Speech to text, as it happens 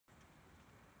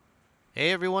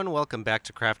Hey everyone, welcome back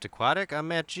to Craft Aquatic. I'm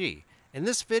Matt G. In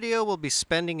this video, we'll be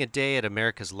spending a day at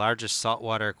America's largest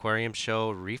saltwater aquarium show,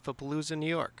 Reef-A-Palooza, New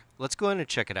York. Let's go in and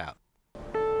check it out.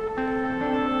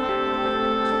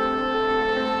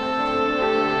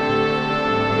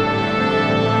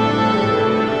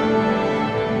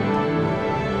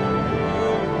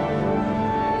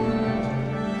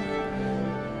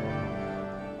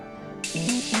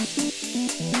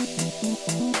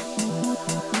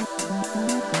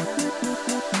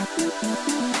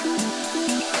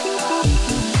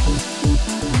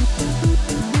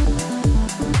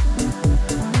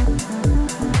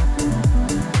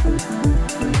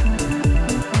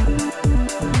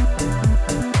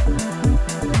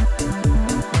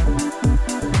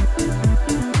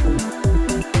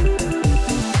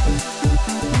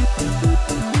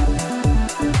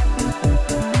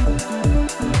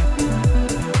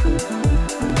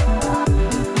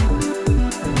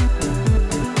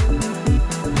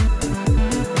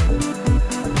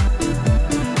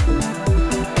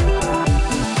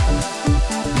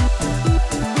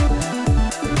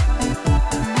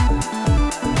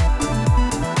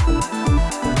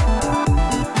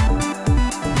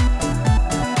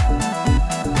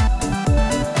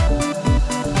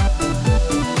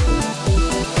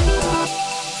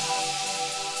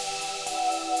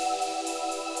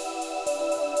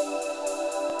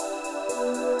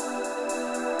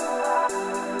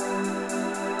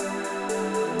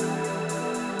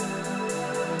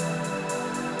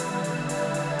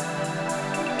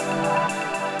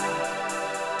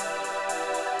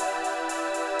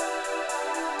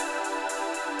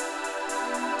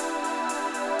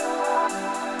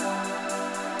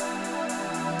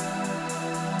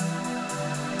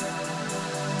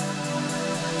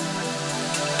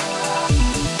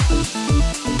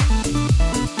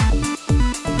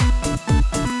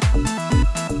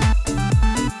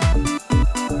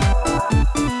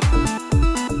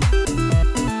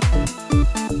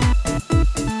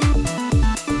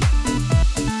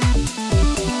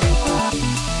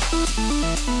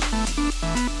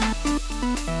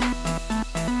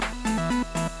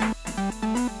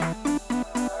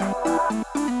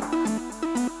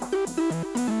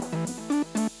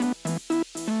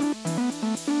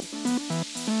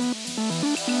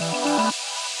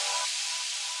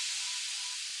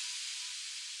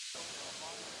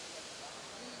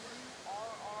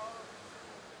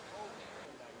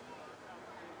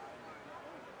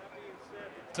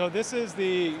 So this is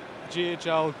the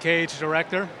GHL cage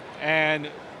director, and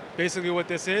basically what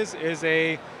this is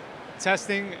a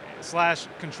testing slash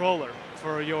controller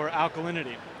for your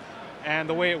alkalinity. And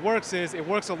the way it works is it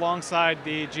works alongside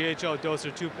the GHL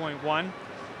Doser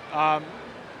 2.1,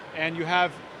 and you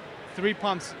have 3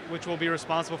 pumps which will be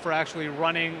responsible for actually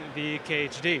running the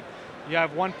KHD. You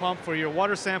have 1 pump for your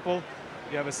water sample,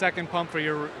 you have a 2nd pump for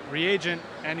your reagent,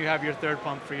 and you have your 3rd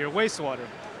pump for your wastewater.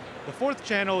 The 4th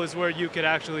channel is where you could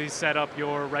actually set up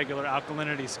your regular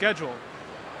alkalinity schedule.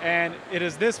 And it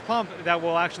is this pump that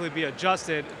will actually be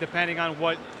adjusted depending on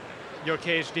what your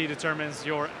KHD determines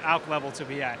your alk level to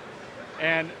be at.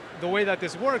 And the way that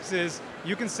this works is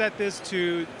you can set this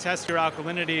to test your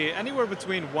alkalinity anywhere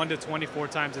between 1 to 24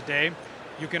 times a day.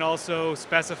 You can also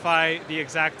specify the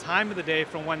exact time of the day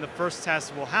from when the first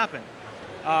test will happen.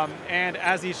 And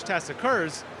as each test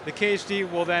occurs, the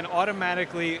KHD will then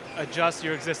automatically adjust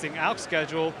your existing alk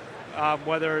schedule,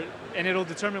 and it'll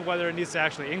determine whether it needs to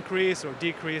actually increase or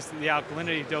decrease the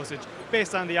alkalinity dosage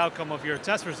based on the outcome of your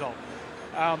test result.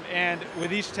 And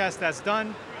with each test that's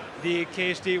done, the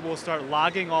KHD will start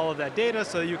logging all of that data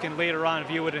so you can later on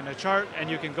view it in a chart, and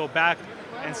you can go back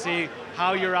and see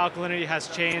how your alkalinity has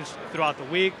changed throughout the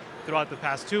week, throughout the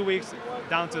past 2 weeks,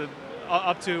 down to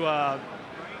up to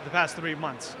the past 3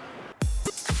 months.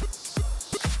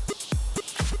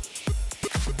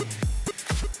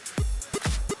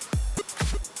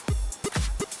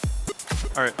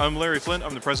 All right, I'm Larry Flynt.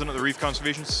 I'm the president of the Reef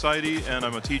Conservation Society, and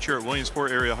I'm a teacher at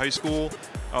Williamsport Area High School.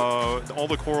 All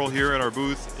the coral here at our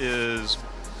booth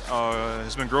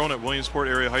has been grown at Williamsport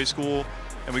Area High School,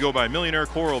 and we go by Millionaire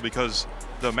Coral because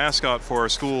the mascot for our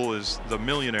school is the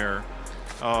Millionaire.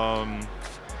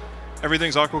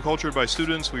 Everything's aquacultured by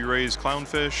students. We raise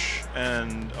clownfish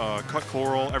and cut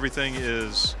coral. Everything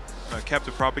is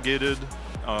captive propagated.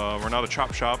 We're not a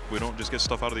chop shop. We don't just get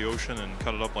stuff out of the ocean and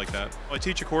cut it up like that. I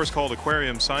teach a course called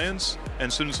Aquarium Science,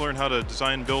 and students learn how to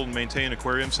design, build, and maintain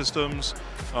aquarium systems.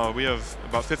 We have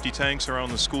about 50 tanks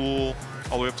around the school,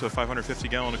 all the way up to a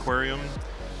 550-gallon aquarium.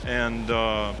 And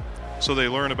so they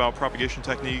learn about propagation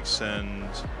techniques and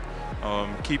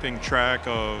keeping track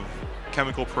of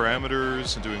chemical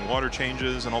parameters and doing water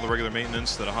changes and all the regular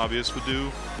maintenance that a hobbyist would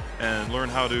do, and learn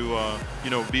how to, you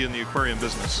know, be in the aquarium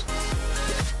business.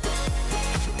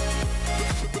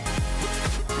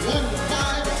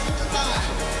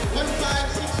 1565,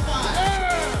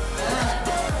 1565. All right,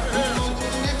 moving on to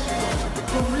the next one.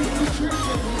 From Reef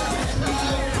Nutrition, we got the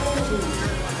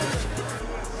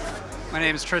CEO. My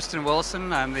name is Tristan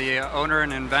Wilson. I'm the owner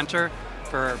and inventor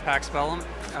for Pax Bellum.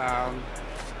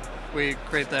 We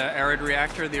create the arid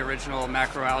reactor, the original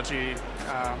macroalgae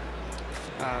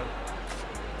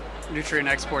nutrient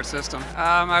export system.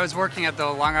 I was working at the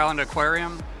Long Island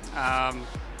Aquarium,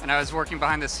 and I was working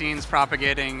behind the scenes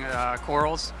propagating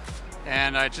corals.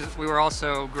 And we were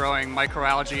also growing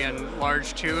microalgae in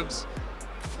large tubes.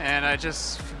 And I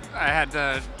had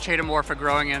the chaetomorpha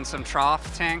growing in some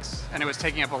trough tanks, and it was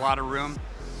taking up a lot of room.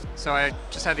 So I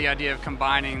just had the idea of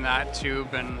combining that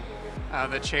tube and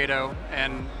the chaeto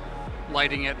and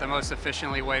lighting it the most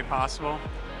efficiently way possible.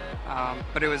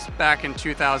 But it was back in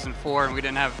 2004, and we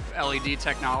didn't have LED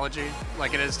technology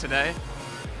like it is today.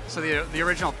 So the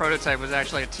original prototype was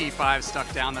actually a T5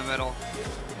 stuck down the middle,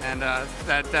 and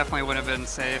that definitely wouldn't have been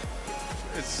safe.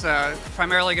 It's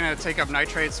primarily going to take up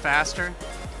nitrates faster,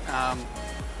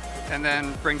 and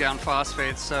then bring down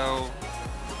phosphates. So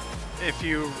if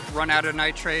you run out of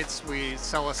nitrates, we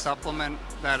sell a supplement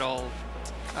that'll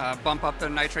bump up the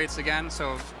nitrates again,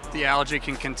 so the algae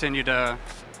can continue to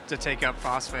take up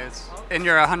phosphates. In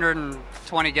your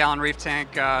 120-gallon reef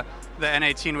tank, the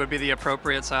N18 would be the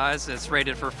appropriate size. It's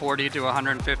rated for 40 to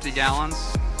 150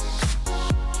 gallons.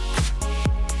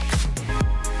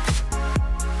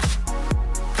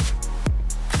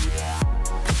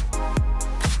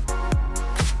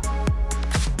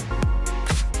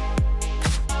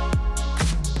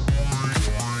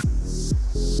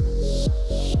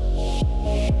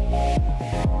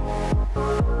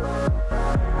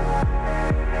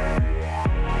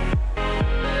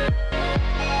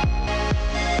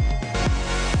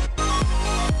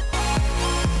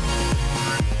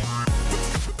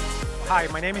 Hi,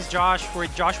 my name is Josh. We're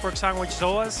Josh Porksandwich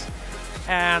Zoas,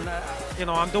 and you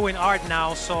know, I'm doing art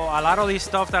now, so a lot of this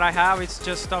stuff that I have, it's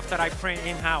just stuff that I print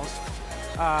in-house.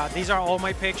 These are all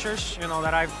my pictures, you know,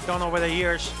 that I've done over the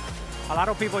years. A lot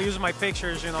of people use my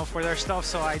pictures, you know, for their stuff,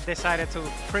 so I decided to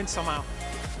print some out.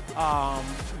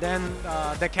 Then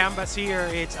the canvas here,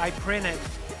 I print it,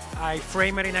 I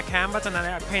frame it in a canvas, and then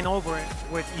I paint over it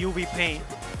with UV paint,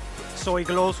 so it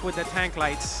glows with the tank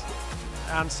lights.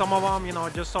 And some of them, you know,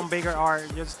 just some bigger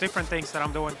art, just different things that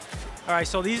I'm doing. All right,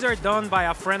 so these are done by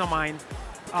a friend of mine.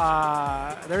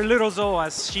 They're little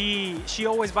zoas. She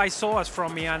always buys zoas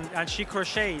from me, and she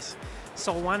crochets.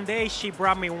 So one day she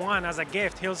brought me one as a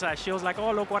gift. She was like,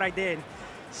 oh, look what I did.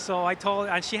 So I told,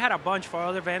 and she had a bunch for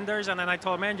other vendors, and then I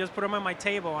told, man, just put them on my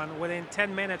table, and within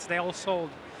 10 minutes, they all sold.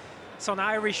 So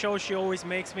now every show, she always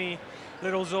makes me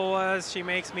little zoas. She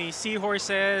makes me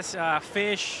seahorses,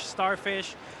 fish,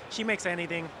 starfish. She makes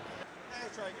anything. I'll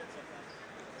try to get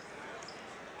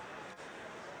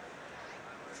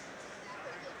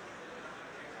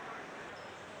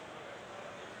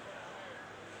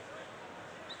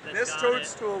something. This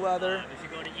toadstool leather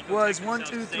was 1,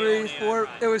 2, 3, 4.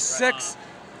 It was 6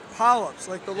 polyps,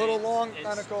 like the little long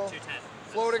tentacle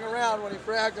floating around when he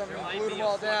fragged them and glued them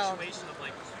all down. It's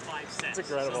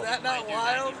incredible. Is that not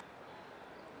wild?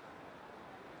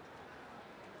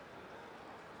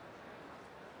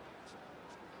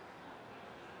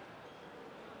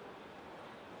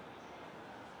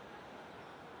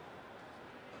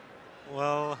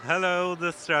 Well, hello,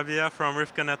 this is Rabia from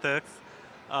Reef Kinetics.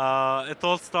 It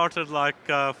all started like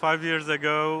 5 years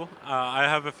ago. I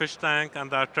have a fish tank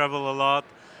and I travel a lot,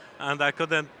 and I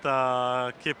couldn't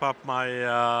keep up my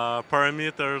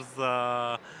parameters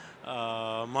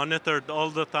monitored all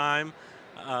the time.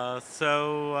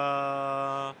 So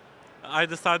I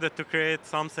decided to create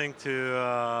something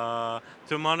to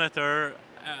monitor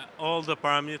all the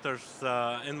parameters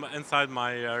inside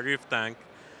my reef tank.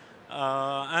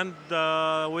 And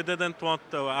I didn't want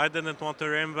to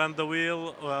reinvent the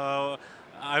wheel.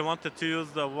 I wanted to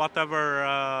use whatever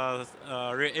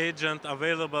reagent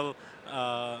available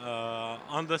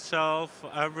on the shelf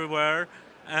everywhere,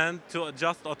 and to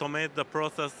just automate the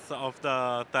process of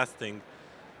the testing.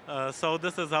 So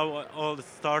this is how it all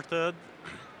started.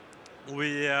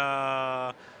 We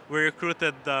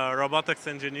recruited robotics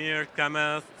engineers,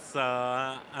 chemists,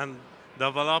 and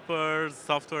developers,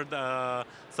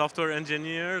 software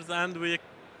engineers, and we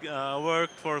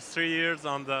worked for 3 years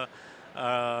on the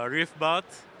Reef Bot,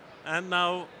 and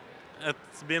now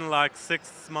it's been like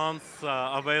 6 months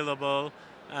available,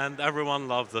 and everyone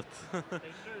loves it. They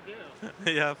sure do.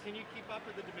 Yeah. Can you keep up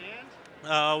with the demand?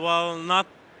 Well, not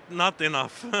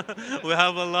enough. We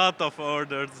have a lot of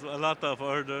orders. A lot of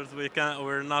orders.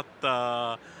 We're not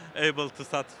able to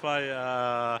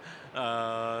satisfy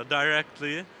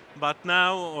directly. But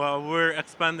now we're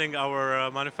expanding our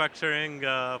manufacturing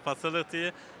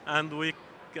facility, and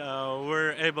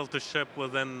we're able to ship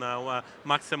within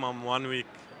maximum 1 week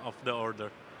of the order.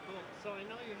 Cool. So I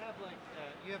know you have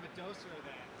you have a doser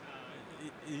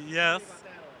that. Yes.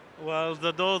 Well,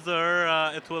 the dozer,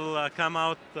 it will come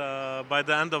out by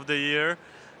the end of the year.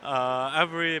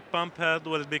 Every pump head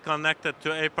will be connected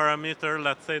to a parameter.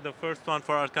 Let's say the first one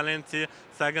for alkalinity,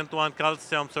 second one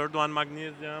calcium, third one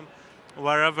magnesium,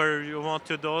 wherever you want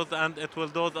to dose, and it will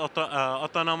dose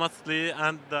autonomously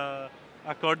and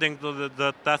according to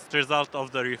the test result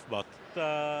of the Reef Bot.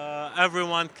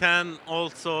 Everyone can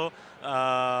also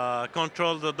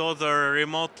control the doser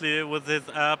remotely with his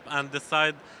app and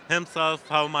decide himself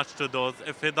how much to dose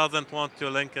if he doesn't want to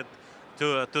link it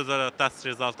to the test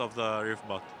result of the Reef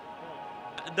Bot.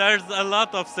 There's a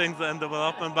lot of things in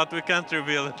development, but we can't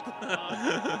reveal it.